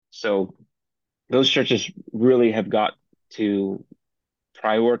So those churches really have got to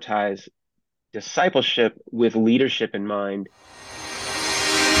prioritize discipleship with leadership in mind.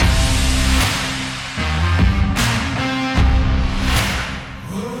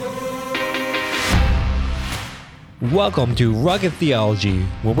 Welcome to Rugged Theology,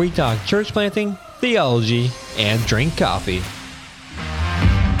 where we talk church planting, theology, and drink coffee.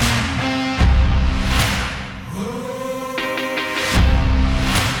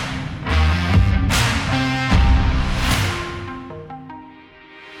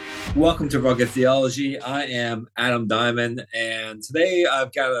 Welcome to Rugged Theology. I am Adam Diamond, and today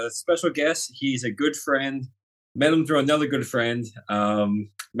I've got a special guest. He's a good friend. Met him through another good friend.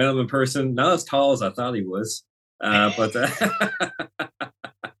 Met him in person, not as tall as I thought he was. But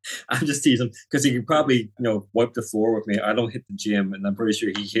I'm just teasing because he could probably, wipe the floor with me. I don't hit the gym, and I'm pretty sure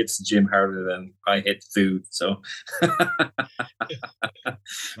he hits the gym harder than I hit food. So,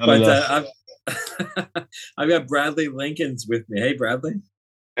 but I've got Bradley Linkins with me. Hey, Bradley.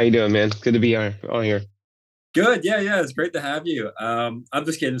 How you doing, man? Good to be on here. Good. Yeah. It's great to have you. I'm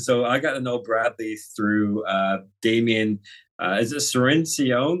just kidding. So I got to know Bradley through Damien. Is it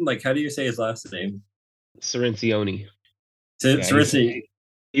Cirencione? Like, how do you say his last name? Cirencione. Cirencione.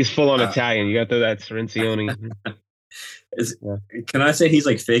 He's full on Italian. You got to throw that Cirencione. Can I say he's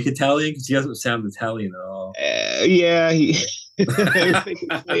like fake Italian? Because he doesn't sound Italian at all. Yeah.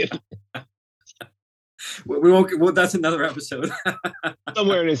 We won't. Well, that's another episode.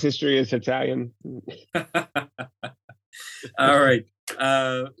 Somewhere in his history is Italian. All right.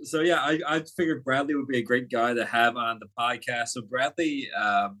 So yeah, I figured Bradley would be a great guy to have on the podcast. So Bradley,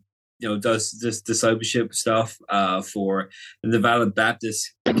 does this discipleship stuff for the Nevada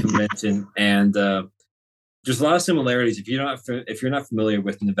Baptist Convention, and there's a lot of similarities. If you're not familiar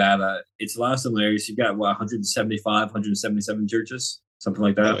with Nevada, it's a lot of similarities. You've got 175, 177 churches, something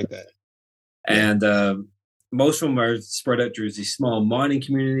like that. Something like that. And most of them are spread out through these small mining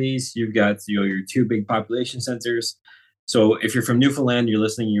communities. You've got your two big population centers. So if you're from Newfoundland, you're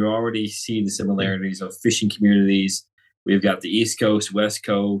listening, you already see the similarities of fishing communities. We've got the East Coast, West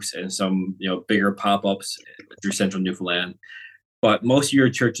Coast, and some bigger pop-ups through central Newfoundland. But most of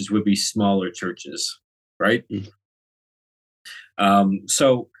your churches would be smaller churches, right?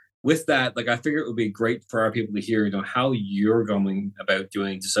 So with that, I figure it would be great for our people to hear, how you're going about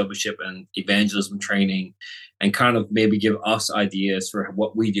doing discipleship and evangelism training, and kind of maybe give us ideas for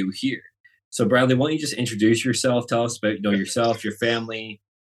what we do here. So, Bradley, why don't you just introduce yourself? Tell us about yourself, your family,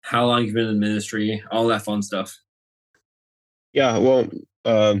 how long you've been in the ministry, all that fun stuff. Yeah, well,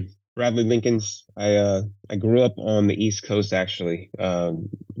 Bradley Linkins. I grew up on the East Coast actually,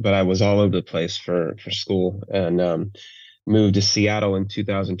 but I was all over the place for school, and moved to Seattle in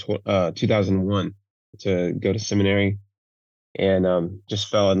 2001 to go to seminary, and just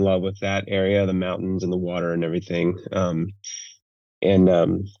fell in love with that area, the mountains and the water and everything.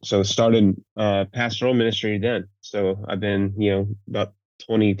 So started pastoral ministry then. So I've been, about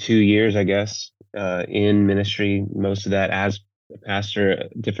 22 years, I guess, in ministry, most of that as a pastor,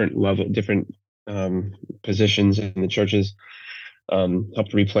 different positions in the churches.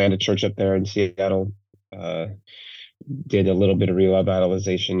 Helped replant a church up there in Seattle. Did a little bit of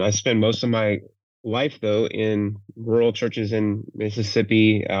revitalization. I spent most of my life though in rural churches in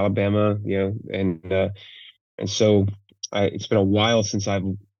Mississippi, Alabama, and so it's been a while since I've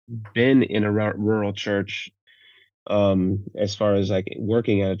been in a rural church, as far as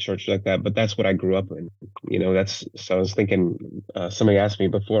working at a church like that. But that's what I grew up in. So I was thinking, somebody asked me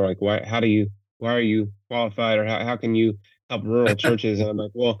before, why are you qualified, or how can you help rural churches? And I'm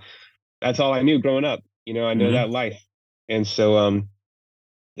like, well, that's all I knew growing up. I know that life. And so,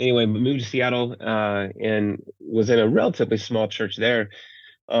 anyway, moved to Seattle, and was in a relatively small church there.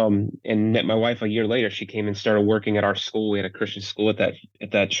 And met my wife a year later. She came and started working at our school. We had a Christian school at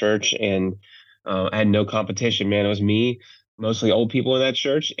that church, and I had no competition, man. It was me, mostly old people in that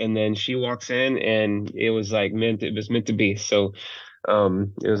church, and then she walks in, and it was meant to be. So,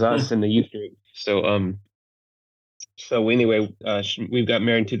 it was us and the youth group. So anyway, we got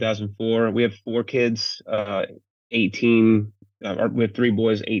married in 2004. We have 4 kids, 18. We have 3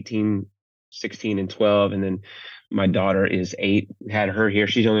 boys, 18, 16, and 12. And then my daughter is 8. Had her here.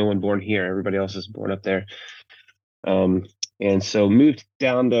 She's the only one born here. Everybody else is born up there. And so moved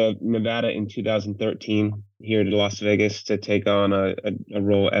down to Nevada in 2013 here to Las Vegas to take on a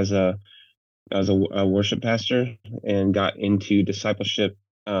role as a worship pastor, and got into discipleship.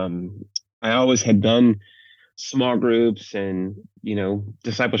 I always had done small groups and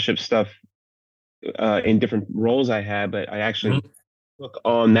discipleship stuff in different roles I had, but I actually took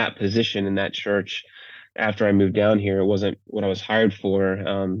on that position in that church after I moved down here. It wasn't what I was hired for.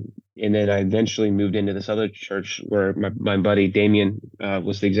 And then I eventually moved into this other church where my buddy Damien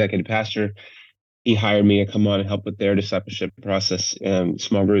was the executive pastor. He hired me to come on and help with their discipleship process,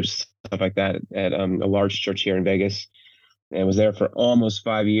 small groups, stuff like that, at a large church here in Vegas. And was there for almost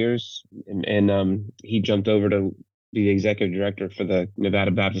 5 years. And he jumped over to be the executive director for the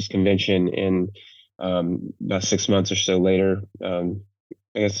Nevada Baptist Convention. And about 6 months or so later, I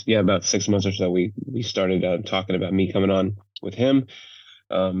guess, yeah, about 6 months or so, we started talking about me coming on with him.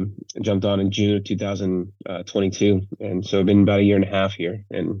 Jumped on in June of 2022. And so I've been about a year and a half here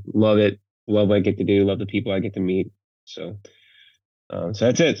and love it. Love what I get to do. Love the people I get to meet. So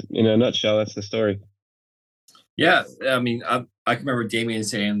that's it in a nutshell. That's the story. Yeah, I mean, I can remember Damien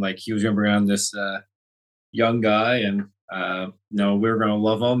saying like he was going to bring on this young guy, and no, we were going to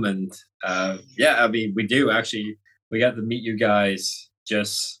love him, and yeah, I mean, we do actually. We got to meet you guys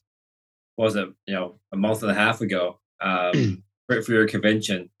just what was it, a month and a half ago, for your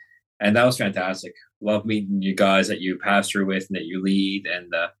convention, and that was fantastic. Love meeting you guys that you pastor with and that you lead,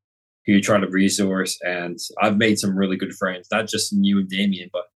 and who you try to resource. And I've made some really good friends, not just you and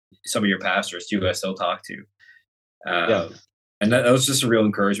Damien, but some of your pastors too. I still talk to. Yeah. And that was just a real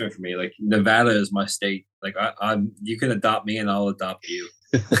encouragement for me. Like Nevada is my state. Like I'm, you can adopt me and I'll adopt you.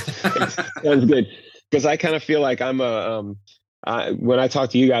 Sounds good. Because I kind of feel like I'm when I talk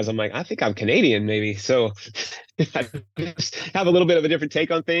to you guys, I'm like, I think I'm Canadian, maybe. So I just have a little bit of a different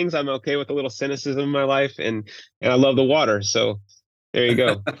take on things. I'm okay with a little cynicism in my life, and I love the water. So there you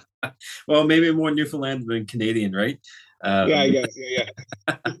go. Well, maybe more Newfoundland than Canadian, right? Yeah, I guess. Yeah,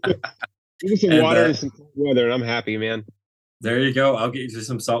 yeah. Give me some And water and some cold weather, and I'm happy, man. there you go. I'll get you to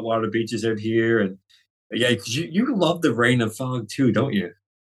some saltwater beaches out here, and yeah, because you love the rain and fog too, don't you?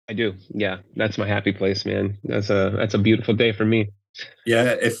 I do. Yeah, that's my happy place, man. That's a beautiful day for me.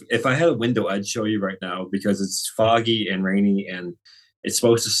 Yeah, if I had a window, I'd show you right now because it's foggy and rainy, and it's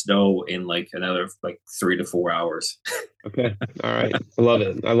supposed to snow in like another like 3 to 4 hours. Okay. All right. I love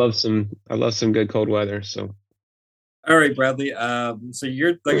it. I love some good cold weather. So All right, Bradley. So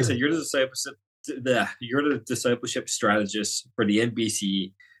you're like I said, you're the discipleship strategist for the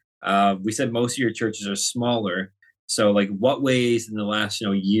NBC. We said most of your churches are smaller. So, like, what ways in the last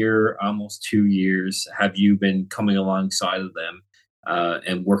year, almost 2 years, have you been coming alongside of them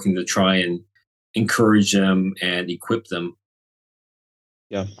and working to try and encourage them and equip them?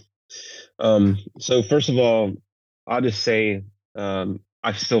 yeah. So first of all, I'll just say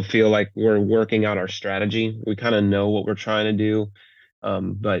I still feel like we're working out our strategy. We kind of know what we're trying to do,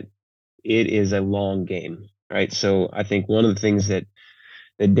 but it is a long game, right? So I think one of the things that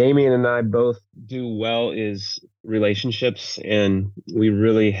Damien and I both do well is relationships, and we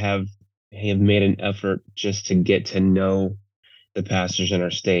really have made an effort just to get to know the pastors in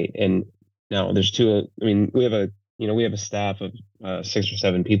our state. And now there's two. I mean, we have a staff of 6 or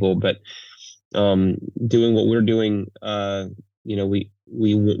 7 people, but doing what we're doing,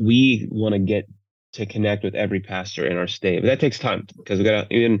 we want to get to connect with every pastor in our state. But that takes time because we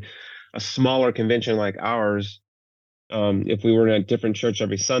got even a smaller convention like ours. If we were in a different church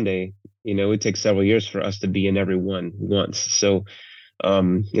every Sunday, it would take several years for us to be in every one once. So,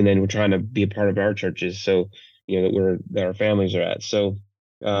 and then we're trying to be a part of our churches, so that our families are at. So,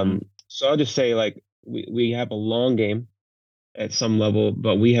 Mhm. so I'll just say like we have a long game at some level,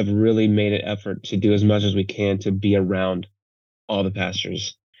 but we have really made an effort to do as much as we can to be around all the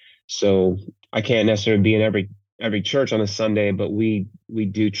pastors. So I can't necessarily be in every church on a Sunday, but we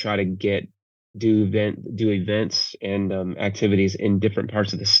do try to do events and activities in different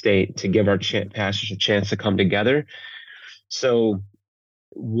parts of the state to give our pastors a chance to come together. So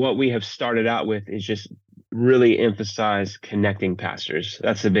what we have started out with is just really emphasize connecting pastors.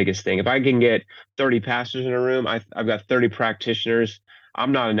 That's the biggest thing. If I can get 30 pastors in a room, I've got 30 practitioners.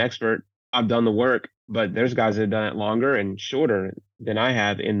 I'm not an expert. I've done the work, but there's guys that have done it longer and shorter than I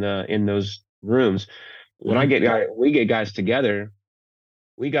have in those rooms. When Mhm. we get guys together,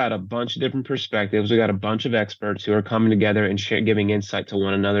 we got a bunch of different perspectives. We got a bunch of experts who are coming together and giving insight to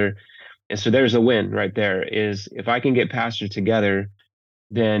one another. And so there's a win right there. Is if I can get pastors together,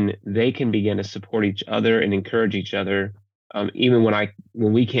 then they can begin to support each other and encourage each other, even when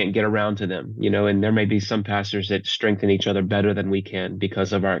we can't get around to them, and there may be some pastors that strengthen each other better than we can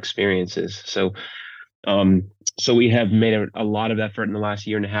because of our experiences. Um, so we have made a lot of effort in the last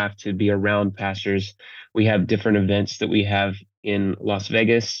year and a half to be around pastors. We have different events that we have in Las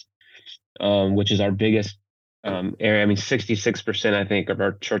Vegas, which is our biggest area. I mean, 66%, I think, of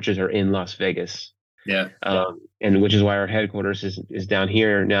our churches are in Las Vegas, Yeah. and which is why our headquarters is down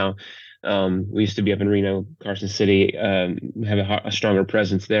here now. We used to be up in Reno, Carson City, have a stronger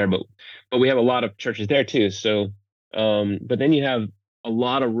presence there, but we have a lot of churches there too. So, but then you have a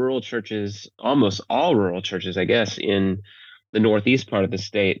lot of rural churches, almost all rural churches, I guess, in the northeast part of the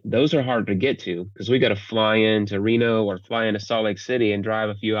state. Those are hard to get to because we got to fly into Reno or fly into Salt Lake City and drive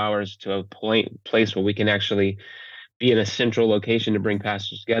a few hours to a place where we can actually be in a central location to bring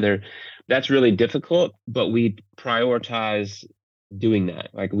pastors together. That's really difficult, but we prioritize doing that.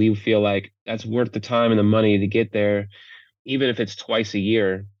 Like we feel like that's worth the time and the money to get there, even if it's twice a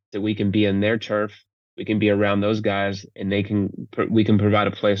year, that we can be in their turf, we can be around those guys, and we can provide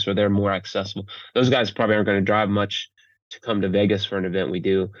a place where they're more accessible. Those guys probably aren't going to drive much to come to Vegas for an event we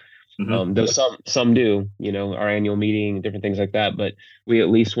do. Mm-hmm. Though some do, our annual meeting, different things like that. But we at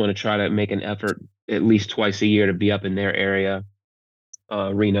least want to try to make an effort at least twice a year to be up in their area.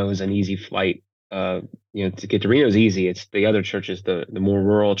 Reno is an easy flight. To get to Reno is easy. It's the other churches, the more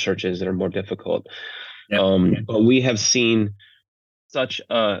rural churches that are more difficult. Yep. But we have seen such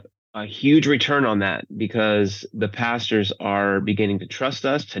a huge return on that because the pastors are beginning to trust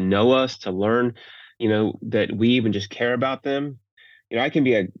us, to know us, to learn, that we even just care about them. I can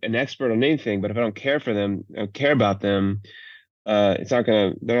be an expert on anything, but if I don't care for them, I don't care about them, they're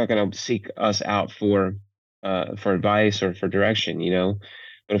not gonna seek us out for advice or for direction.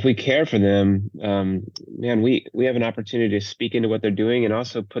 But if we care for them, man, we have an opportunity to speak into what they're doing and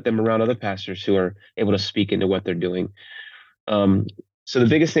also put them around other pastors who are able to speak into what they're doing. So the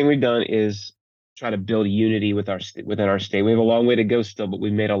biggest thing we've done is try to build unity within our state. We have a long way to go still, but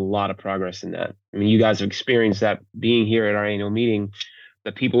we've made a lot of progress in that. I mean, you guys have experienced that being here at our annual meeting.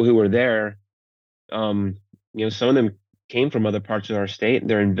 The people who were there, some of them came from other parts of our state.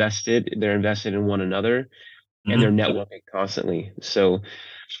 They're invested in one another, and they're Mm-hmm. networking constantly. So,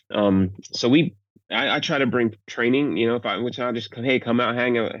 I try to bring training. Which I just hey, come out,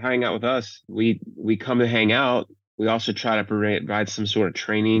 hang out with us. We come to hang out. We also try to provide some sort of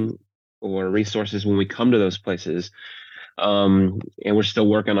training or resources when we come to those places. And we're still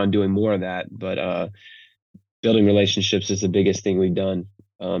working on doing more of that. But building relationships is the biggest thing we've done.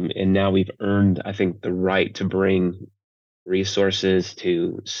 And now we've earned, I think, the right to bring resources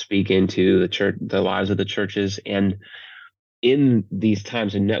to speak into the lives of the churches. And in these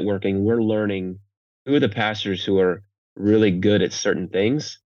times of networking, we're learning who are the pastors who are really good at certain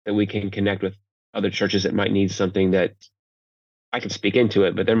things that we can connect with other churches that might need something that I can speak into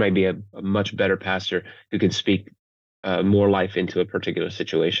it, but there might be a much better pastor who can speak more life into a particular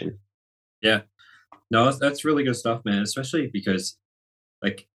situation. Yeah. No, that's really good stuff, man. Especially because,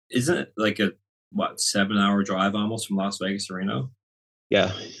 like, isn't it like a 7-hour drive almost from Las Vegas to Reno?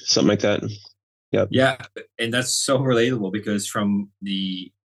 Yeah, something like that. Yep. Yeah, and that's so relatable because from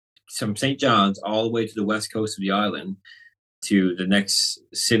St. John's all the way to the west coast of the island to the next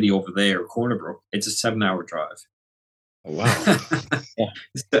city over there, Corner Brook, it's a 7-hour drive. Oh, wow. Yeah.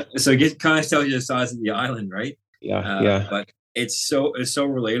 So it kind of tells you the size of the island, right? Yeah. But it's so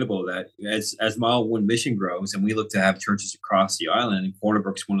relatable that as Mile One Mission grows and we look to have churches across the island, and Corner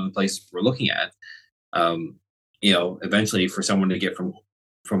Brook's one of the places we're looking at. Eventually for someone to get from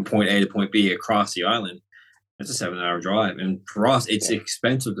point A to point B across the island, it's a 7-hour drive. And for us, it's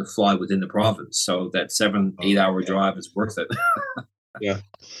expensive to fly within the province. So that 7-8 hour drive is worth it. Yeah.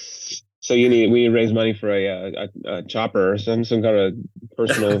 So we need to raise money for a chopper or some kind of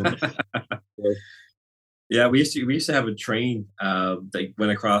personal. Yeah, we used to have a train that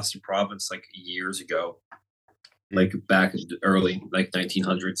went across the province like years ago, like back in the early like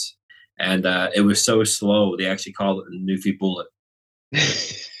 1900s, and it was so slow they actually called it a Newfie Bullet.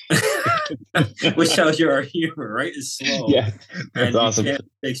 Which tells you our humor, right? It's slow. Yeah, that's and awesome. It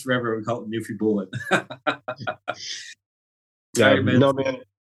takes forever. We call it Newfie Bullet. Yeah, Right, man. no, man.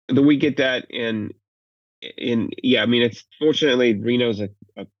 We get that, and I mean, it's fortunately Reno's a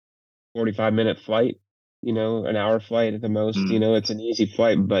 45-minute flight, an hour flight at the most. It's an easy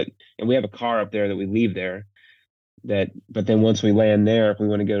flight, and we have a car up there that we leave there. But then once we land there, if we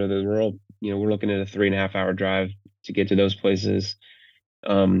want to go to the rural, we're looking at a 3.5-hour drive to get to those places.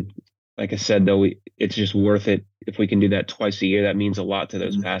 Like I said, though, it's just worth it if we can do that twice a year. That means a lot to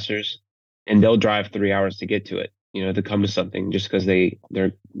those pastors, and they'll drive 3 hours to get to it. To come to something just because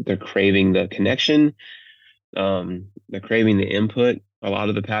they're craving the connection, they're craving the input. A lot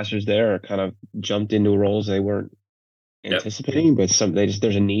of the pastors there are kind of jumped into roles they weren't anticipating, but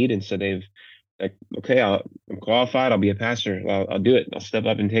there's a need, and so they've like, okay, I'm qualified. I'll be a pastor. I'll do it. I'll step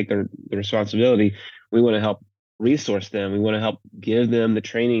up and take the responsibility. We want to help resource them. We want to help give them the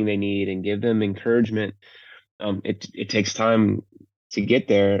training they need and give them encouragement. It takes time to get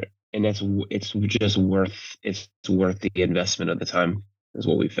there, and it's worth the investment of the time is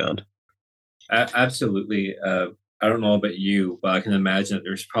what we found. Absolutely. I don't know about you, but I can imagine that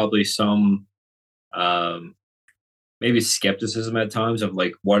there's probably some um, maybe skepticism at times of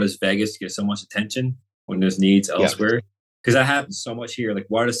like, why does Vegas get so much attention when there's needs Yeah. elsewhere? Because that happens so much here. Like,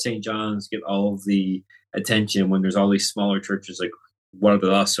 why does St. John's get all of the attention when there's all these smaller churches? Like, what are the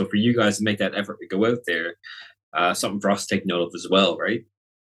loss? So for you guys to make that effort to go out there, something for us to take note of as well, right?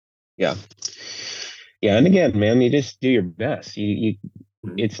 Yeah. Yeah. And again, man, you just do your best. Mhm.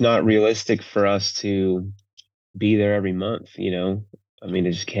 It's not realistic for us to be there every month. I mean,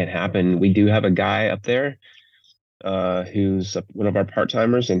 it just can't happen. We do have a guy up there who's one of our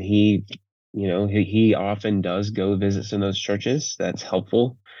part-timers, and he often does go visit some of those churches. That's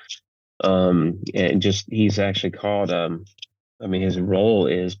helpful. And just he's actually called I mean, his role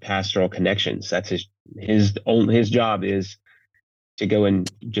is pastoral connections. That's his job is to go and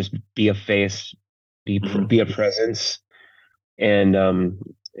just be a face, Mhm. be a presence. And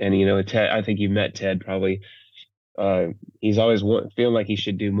Ted, I think you met Ted probably. uh, he's always feeling like he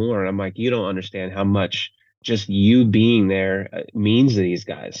should do more. And I'm like, you don't understand how much just you being there means to these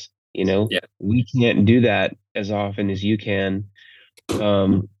guys. Yeah. We can't do that as often as you can.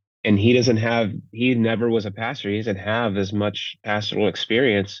 Um, and he never was a pastor. He doesn't have as much pastoral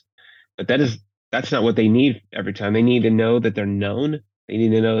experience, but that's not what they need every time. They need to know that they're known. They need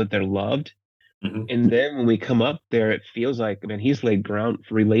to know that they're loved. Mhm. And then when we come up there, it feels like, man, he's laid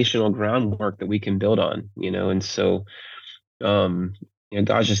relational groundwork that we can build on. And so um,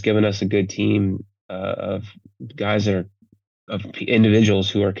 God's just given us a good team of guys of individuals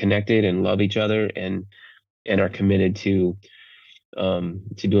who are connected and love each other and are committed to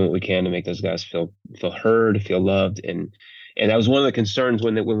doing what we can to make those guys feel heard, feel loved, and that was one of the concerns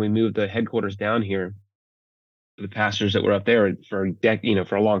when we moved the headquarters down here. The pastors that were up there for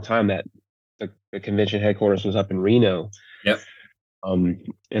a long time, that the convention headquarters was up in Reno. Yep. Um,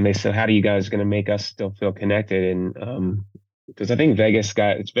 and they said, how do you guys going to make us still feel connected? And because I think Vegas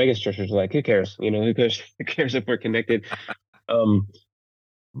churches are like, who cares? Who cares? Who cares if we're connected? Um,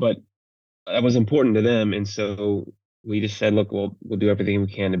 but that was important to them, and so we just said, look, we'll do everything we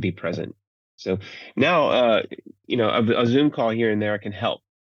can to be present. So now, a Zoom call here and there can help.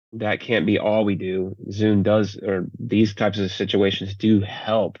 That can't be all we do. Zoom does, or these types of situations do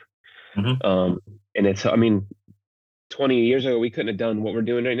help. Mhm. Um, and I mean, 20 years ago, we couldn't have done what we're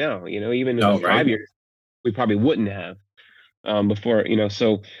doing right now. Even No, right? 5 years, we probably wouldn't have before.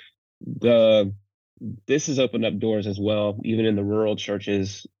 So the this has opened up doors as well. Even in the rural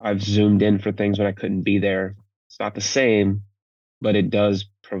churches, I've zoomed in for things when I couldn't be there. It's not the same, but it does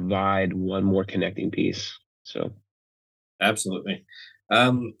provide one more connecting piece. So, Absolutely.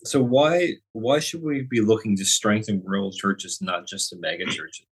 So why should we be looking to strengthen rural churches, not just the mega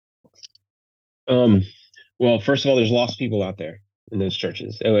churches? um, well, first of all, there's lost people out there in those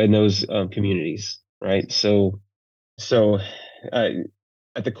churches, in those communities, right? So, uh,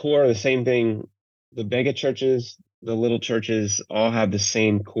 at the core, the same thing. The mega churches, the little churches, all have the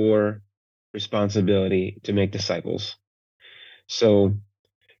same core responsibility to make disciples. So,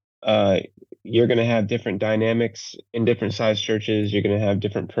 uh, you're going to have different dynamics in different size churches. You're going to have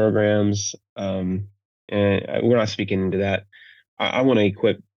different programs, and we're not speaking into that. I want to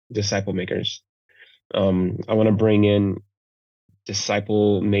equip disciple makers. I want to bring in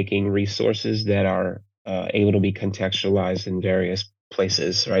disciple making resources that are able to be contextualized in various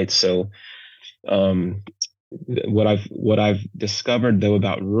places, right? So, um, what I've discovered though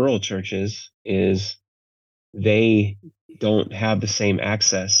about rural churches is they don't have the same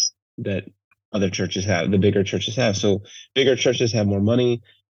access that other churches have, the bigger churches have. So bigger churches have more money.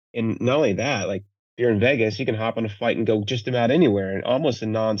 And not only that, like if you're in Vegas, you can hop on a flight and go just about anywhere and almost a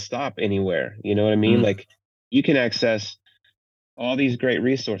nonstop anywhere. You know what I mean? Mm, Like you can access all these great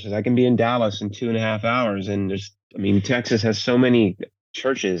resources. I can be in Dallas in 2.5 hours. And I mean, Texas has so many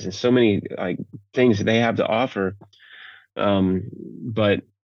churches and so many like things that they have to offer. But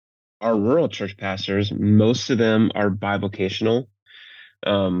our rural church pastors, most of them are bivocational.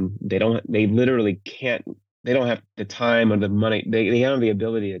 They literally can't, they don't have the time or the money. They have the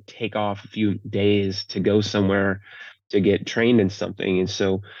ability to take off a few days to go somewhere to get trained in something. And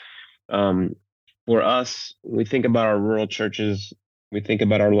so, um, for us, we think about our rural churches, we think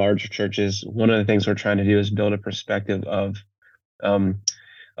about our larger churches. One of the things we're trying to do is build a perspective um,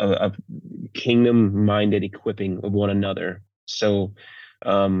 of kingdom-minded equipping of one another.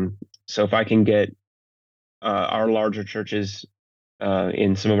 Um, so if I can get our larger churches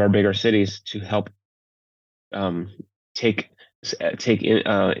in some of our bigger cities to help um, take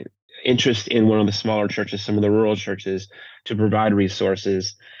interest in one of the smaller churches, some of the rural churches, to provide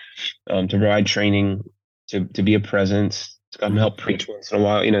resources, to provide training, to be a presence, to come mhm. help preach once in a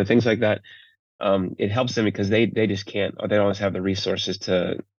while, things like that. it helps them because they just can't, or they don't always have the resources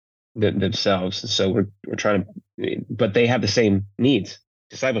to themselves. So we're trying to, but they have the same needs,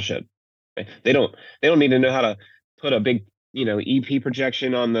 discipleship. They don't they don't need to know how to put a big, EP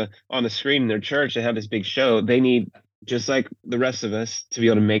projection on the screen in their church and have this big show. They need, just like the rest of us, to be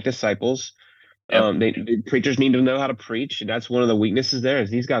able to make disciples. Yep. Preachers need to know how to preach. That's one of the weaknesses there, is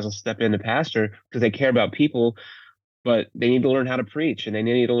these guys will step in to pastor because they care about people, but they need to learn how to preach, and they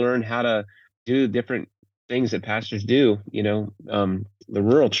need to learn how to do different things that pastors do. The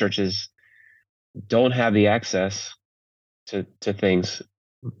rural churches don't have the access to things,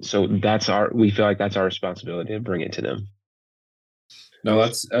 so we feel like that's our responsibility to bring it to them. No,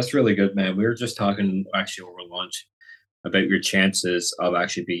 that's really good, man. We were just talking actually over lunch about your chances of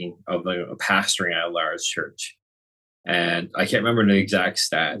actually being pastoring at a large church. And I can't remember the exact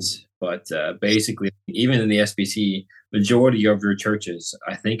stats, but basically, even in the SBC, majority of your churches,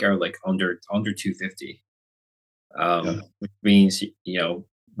 I think, are like under 250. Which means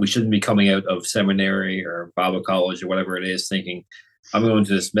we shouldn't be coming out of seminary or Bible college or whatever it is thinking I'm going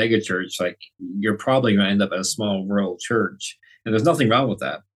to this mega church. Like, you're probably going to end up at a small rural church, and there's nothing wrong with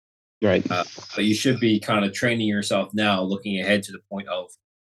that. Right. But you should be kind of training yourself now, looking ahead to the point of,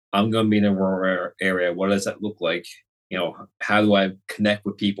 I'm going to be in a rural area. What does that look like? How do I connect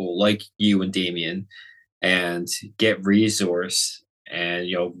with people like you and Damien and get resource and,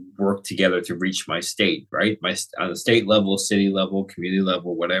 work together to reach my state, right? On the state level, city level, community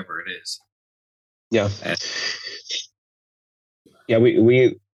level, whatever it is. Yeah. And, yeah.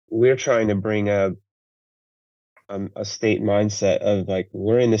 We're trying to bring a state mindset of, like,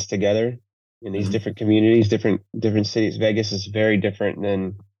 we're in this together in these different communities, different cities. Vegas is very different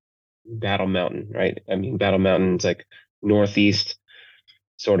than Battle Mountain, right? I mean, Battle Mountain's like northeast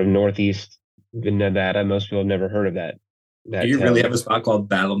Nevada. Most people have never heard of that do you town. really have a spot called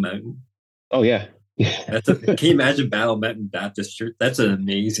Battle Mountain? Oh yeah. Can you imagine Battle Mountain Baptist Church? That's an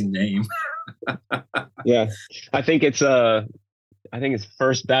amazing name. Yeah, I think it's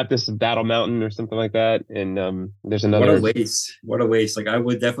First Baptist of Battle Mountain or something like that. And there's another. What a waste! What a waste! Like, I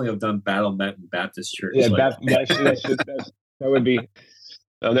would definitely have done Battle Mountain Baptist Church. Yeah, that would be.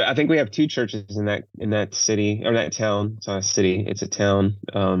 I think we have two churches in that city, or that town. It's not a city; it's a town.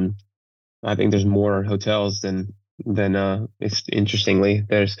 I think there's more hotels than it's, interestingly,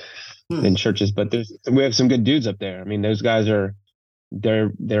 there's than churches, but we have some good dudes up there. I mean, those guys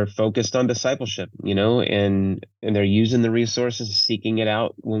they're focused on discipleship, and they're using the resources, seeking it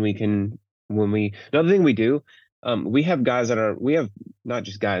out another thing we do, we have not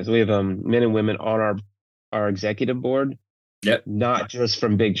just guys, we have men and women on our executive board. Yep. Not just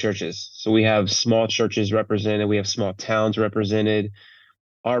from big churches. So we have small churches represented, we have small towns represented.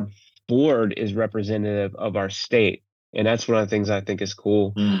 Our board is representative of our state, and that's one of the things I think is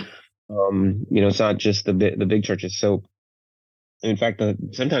cool. It's not just the big churches. So in fact,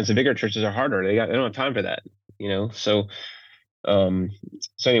 sometimes the bigger churches are harder. They don't have time for that, So,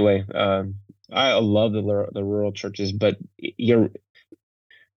 anyway, I love the rural churches, but the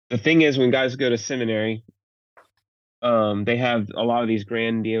thing is, when guys go to seminary, they have a lot of these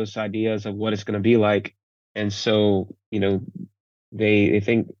grandiose ideas of what it's going to be like, and so they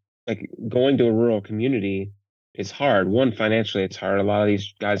think, like, going to a rural community is hard. One, financially, it's hard. A lot of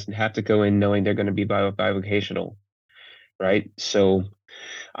these guys have to go in knowing they're going to be bivocational, right? So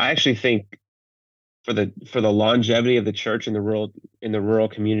I actually think for the longevity of the church in the rural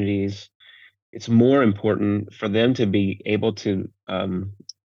communities, it's more important for them to be able to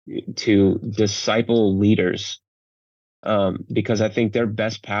disciple leaders, because I think their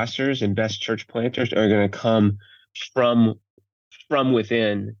best pastors and best church planters are going to come from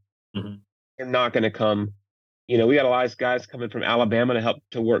within. They're not going to come. We got a lot of guys coming from Alabama to help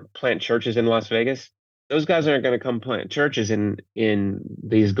to plant churches in Las Vegas. Those guys aren't going to come plant churches in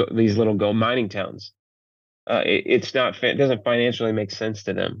these little gold mining towns. It doesn't financially make sense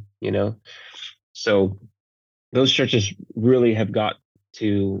to them, So those churches really have got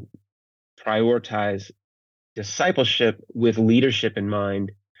to prioritize discipleship with leadership in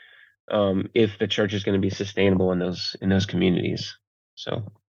mind, if the church is going to be sustainable in those communities.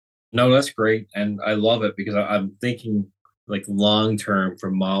 So. No, that's great, and I love it because I'm thinking like long term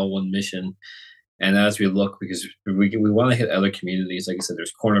for Mile One Mission. And as we look, because we want to hit other communities, like I said,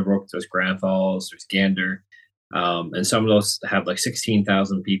 there's Corner Brook, there's Grand Falls, there's Gander, and some of those have like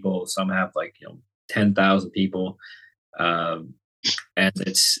 16,000 people, some have like 10,000 people, and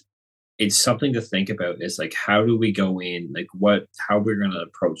it's something to think about. It's like, how do we go in, like how we're going to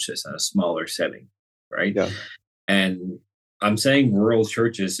approach this in a smaller setting, right? Yeah. And I'm saying rural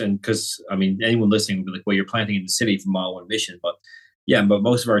churches, and because I mean, anyone listening will be like, well, you're planting in the city for Mile One Mission, but Yeah, but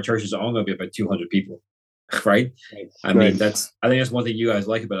most of our churches are only going to be about 200 people, right? Right. I mean, Right. I think that's one thing you guys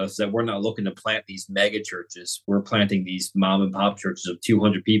like about us, is that we're not looking to plant these mega churches. We're planting these mom and pop churches of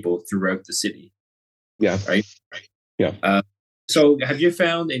 200 people throughout the city, Yeah. right? Yeah. Uh, so have you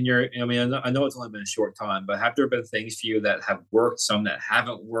found in your, I mean, I know it's only been a short time, but have there been things for you that have worked, some that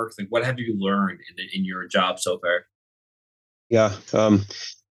haven't worked? Like, what have you learned in your job so far? Yeah.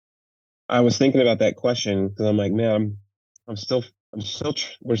 I was thinking about that question because I'm like, man, I'm still, I'm still,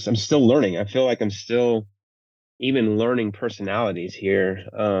 I'm still learning. I feel like I'm still even learning personalities here.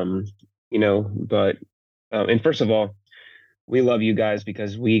 But, and first of all, we love you guys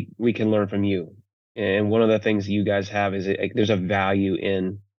because we can learn from you. And one of the things you guys have is like, there's a value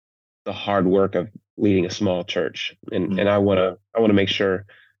in the hard work of leading a small church, and Mm. I want to make sure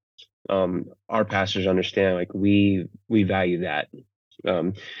our pastors understand like we value that.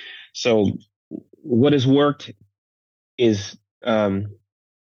 Um, so what has worked is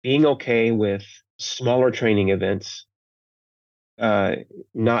being okay with smaller training events, uh,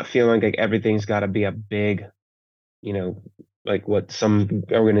 not feeling like everything's got to be a big, you know, like what some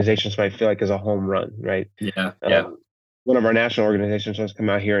organizations might feel like is a home run, right? Yeah, yeah. One of our national organizations wants to come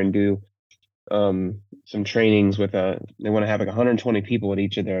out here and do some trainings with they want to have like 120 people at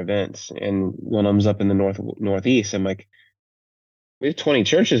each of their events, and one of them's up in the northeast. I'm like, we have 20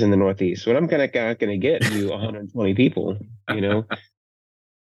 churches in the northeast. What I'm gonna get you 120 people, you know?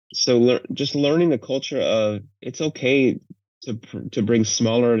 So just learning the culture of it's okay to bring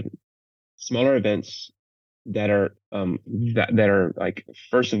smaller events that are that are like,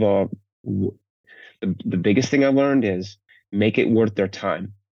 first of all, the biggest thing I learned is make it worth their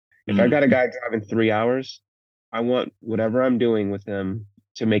time. If I Mm. got a guy driving 3 hours, I want whatever I'm doing with them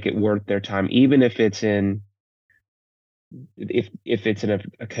to make it worth their time, even if it's in if it's in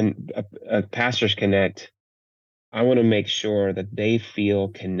a pastors connect. I want to make sure that they feel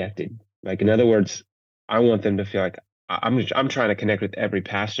connected. Like in other words, I want them to feel like I'm trying to connect with every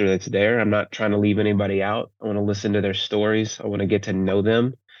pastor that's there. I'm not trying to leave anybody out. I want to listen to their stories. I want to get to know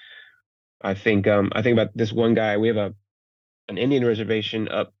them. I think about this one guy. We have an Indian reservation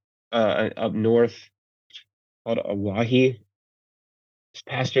up north called Awahi. This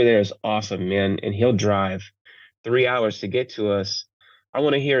pastor there is awesome, man, and he'll drive 3 hours to get to us. I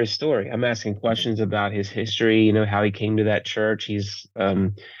want to hear his story. I'm asking questions about his history, how he came to that church. You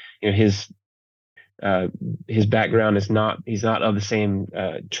know, uh, his background is not, he's not of the same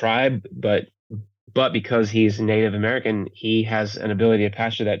tribe, but because he's Native American, he has an ability to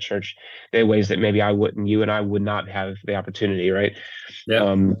pastor that church in ways that maybe you and I would not have the opportunity, right? Yeah.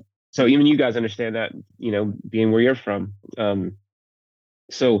 Um, so even you guys understand that, being where you're from.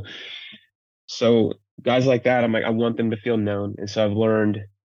 So so guys like that, I'm like, I want them to feel known. And so I've learned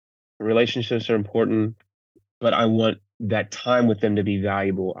relationships are important, but I want that time with them to be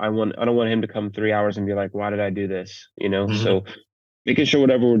valuable. I don't want him to come 3 hours and be like, why did I do this? Hmm. So making sure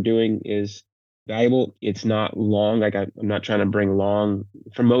whatever we're doing is valuable. It's not long. Like I'm not trying to bring long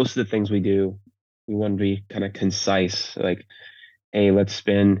for most of the things we do. We want to be kind of concise. Like, hey, let's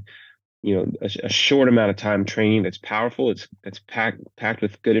spend, a short amount of time training that's powerful. It's packed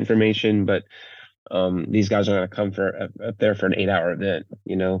with good information, but these guys are going to come for up there for an 8 hour event,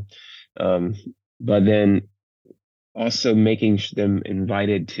 um, but then also making them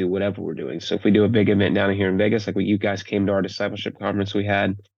invited to whatever we're doing. So if we do a big event down here in Vegas, like when you guys came to our discipleship conference we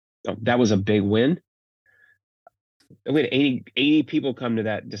had, that was a big win. We had 80 people come to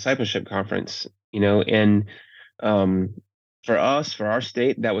that discipleship conference, and um, for us, for our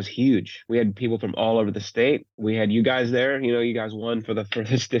state, that was huge. We had people from all over the state. We had you guys there. You guys won for the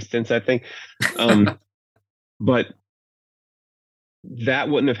furthest distance, I think. Um, but that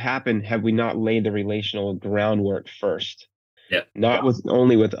wouldn't have happened had we not laid the relational groundwork first. Yeah. Not with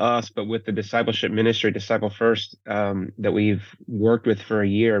only with us, but with the discipleship ministry, Disciple First, that we've worked with for a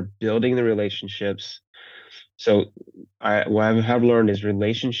year, building the relationships. So what I have learned is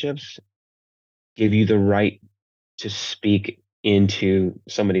relationships give you the right to speak into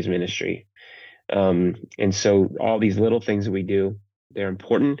somebody's ministry. And so all these little things that we do, they're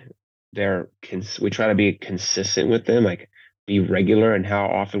important. We try to be consistent with them, like be regular in how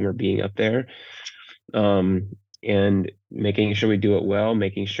often we're being up there, um, and making sure we do it well,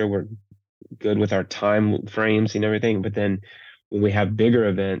 making sure we're good with our time frames and everything. But then when we have bigger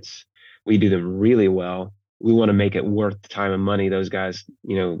events, we do them really well. We want to make it worth the time and money those guys,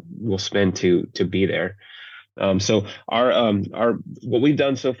 will spend to be there. So our what we've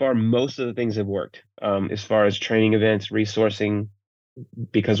done so far, most of the things have worked. As far as training events, resourcing,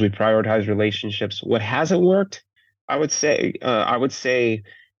 because we prioritize relationships. What hasn't worked, I would say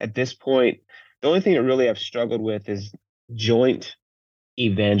at this point, the only thing that really I've struggled with is joint.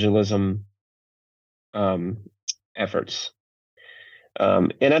 evangelism um, efforts.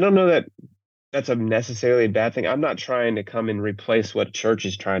 And I don't know that that's a necessarily a bad thing. I'm not trying to come and replace what church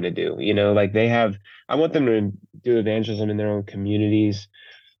is trying to do. Like I want them to do evangelism in their own communities.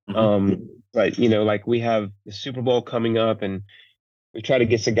 Mhm. But like we have the Super Bowl coming up, and we try to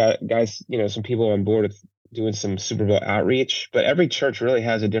get some guys, some people on board with doing some Super Bowl outreach. But every church really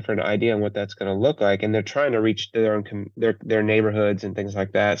has a different idea on what that's going to look like, and they're trying to reach their own their neighborhoods and things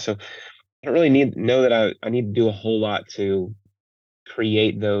like that. So I don't really know that I need to do a whole lot to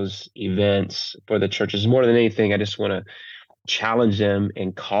create those events for the churches. More than anything, I just want to challenge them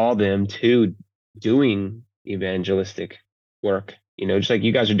and call them to doing evangelistic work. Just like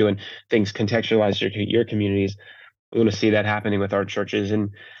you guys are doing things, contextualize your communities. We want to see that happening with our churches,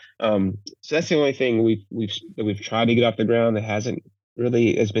 and so that's the only thing we've tried to get off the ground that hasn't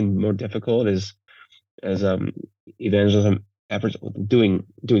really has been more difficult is as evangelism efforts doing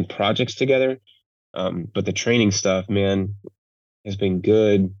projects together. But the training stuff, man, has been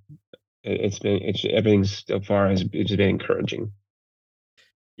good. It's everything so far has it's been encouraging.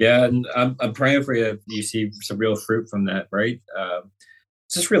 Yeah, and I'm praying for you. You see some real fruit from that, right?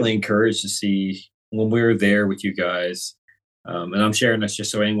 Just really encouraged to see when we were there with you guys. And I'm sharing this just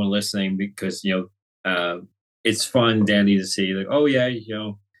so anyone listening, because it's fun, Danny, to see like, oh yeah,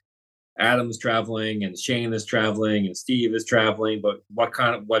 Adam's traveling and Shane is traveling and Steve is traveling, but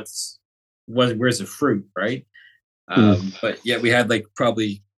where's the fruit, right? Mm. But yet we had like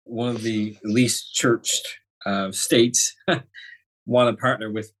probably one of the least churched states want to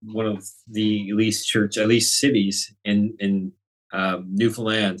partner with one of the at least cities in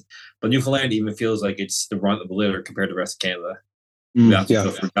Newfoundland. But Newfoundland even feels like it's the runt of the litter compared to the rest of Canada. We Mm, also yeah,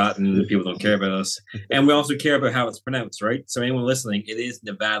 feel forgotten. People don't care about us, and we also care about how it's pronounced, right? So anyone listening, it is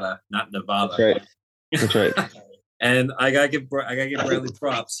Nevada, not that's Nevada. right. That's right. And I gotta give Bradley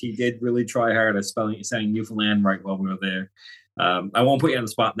props. He did really try hard at saying Newfoundland right while we were there. I won't put you on the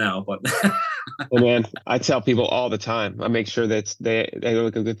spot now, but And man, I tell people all the time. I make sure that they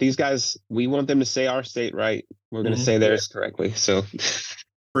look at these guys. We want them to say our state right. We're going to Mhm. say theirs correctly. So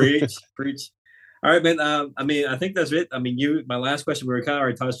Preach, preach. All right, man. I mean, I think that's it. I mean, my last question, we were kind of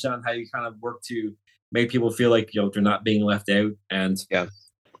already touched on how you kind of work to make people feel like they're not being left out, and yeah,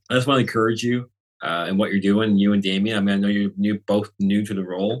 I just want to encourage you in what you're doing, you and Damien. I mean, I know you're both new to the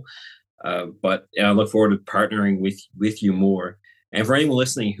role, but I look forward to partnering with you more. And for anyone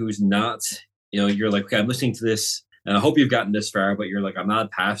listening who's not, you're like, okay, I'm listening to this, and I hope you've gotten this far, but you're like, I'm not a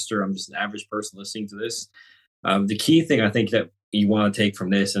pastor. I'm just an average person listening to this. The key thing I think that you want to take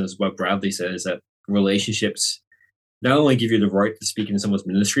from this, and is what Bradley said, is that relationships not only give you the right to speak in someone's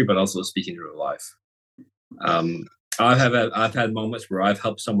ministry, but also speak into their life. Um, I've had moments where I've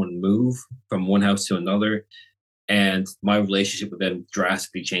helped someone move from one house to another, and my relationship with them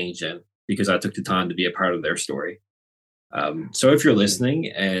drastically changed then because I took the time to be a part of their story. So if you're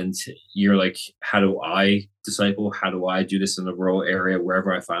listening and you're like, how do I disciple? How do I do this in the rural area,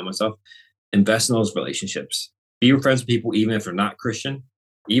 wherever I find myself? Invest in those relationships. Be friends with people, even if they're not Christian.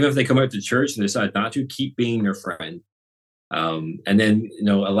 Even if they come out to church and decide not to, keep being their friend. And then,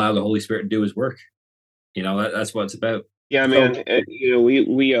 allow the Holy Spirit to do his work. That's what it's about. yeah, So, man.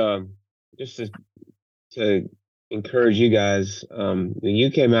 We just to encourage you guys.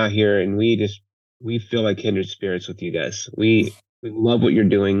 You came out here, and we feel like kindred spirits with you guys. We love what you're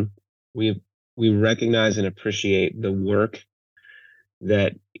doing. We we recognize and appreciate the work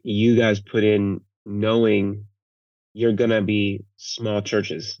that you guys put in, knowing you're gonna be smaller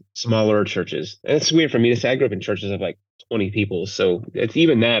churches. And it's weird for me to say. I grew up in churches of like 20 people, so it's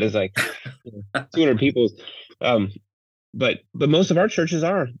even that is like 200 people. Um, but most of our churches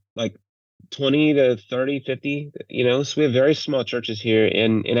are like 20 to 30, 50. So we have very small churches here,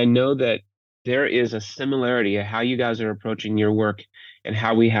 and I know that there is a similarity of how you guys are approaching your work and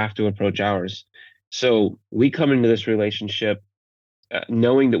how we have to approach ours. So we come into this relationship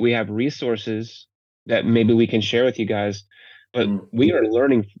knowing that we have resources that maybe we can share with you guys, but we are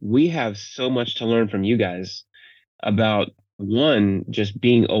learning. We have so much to learn from you guys about one, just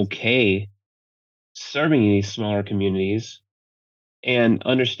being okay serving in these smaller communities and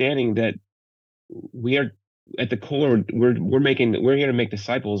understanding that we are at the core, we're here to make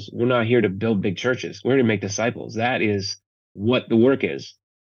disciples. We're not here to build big churches. We're here to make disciples. That is what the work is.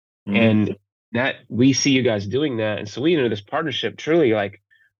 mhm. And that we see you guys doing that. And so we enter this partnership truly, like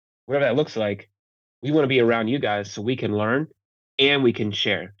whatever that looks like. We want to be around you guys so we can learn and we can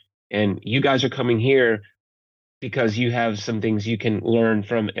share. And you guys are coming here because you have some things you can learn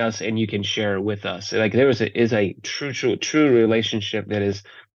from us and you can share with us. Like there is a true relationship that is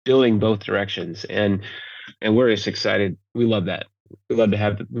building both directions. And we're just excited. We love that.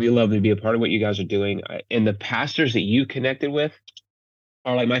 We love to be a part of what you guys are doing. And the pastors that you connected with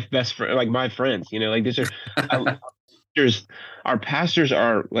are like my best friend, like my friends. Like these are our pastors. Our pastors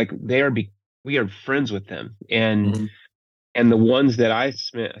are like we are friends with them, and Mhm. the ones that I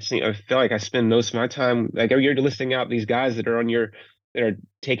feel like I spend most of my time, like you're listing out these guys that are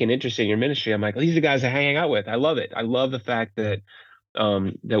taking interest in your ministry. I'm like, these are the guys I hang out with. I love it. I love the fact that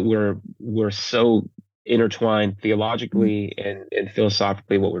that we're so intertwined theologically and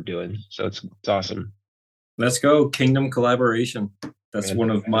philosophically what we're doing. So it's awesome. Let's go kingdom collaboration. That's Man.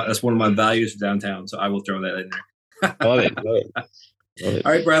 one of my values for downtown. So I will throw that in there. I love it. Love it. Love it.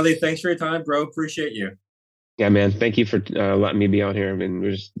 All right, Bradley. Thanks for your time, bro. Appreciate you. Yeah, man. Thank you for letting me be on here. I mean,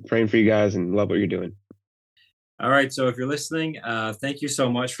 we're just praying for you guys and love what you're doing. All right. So if you're listening, thank you so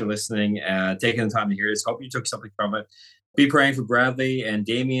much for listening, taking the time to hear this. Hope you took something from it. Be praying for Bradley and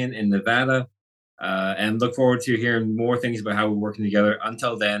Damien in Nevada, and look forward to hearing more things about how we're working together.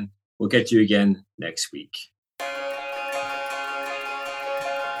 Until then, we'll get you again next week.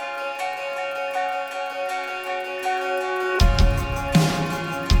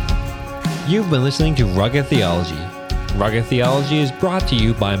 You've been listening to Rugged Theology. Rugged Theology is brought to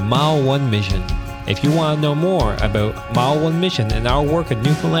you by Mile One Mission. If you want to know more about Mile One Mission and our work in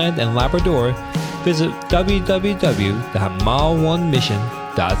Newfoundland and Labrador, visit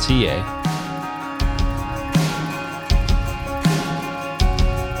www.mileonemission.ca.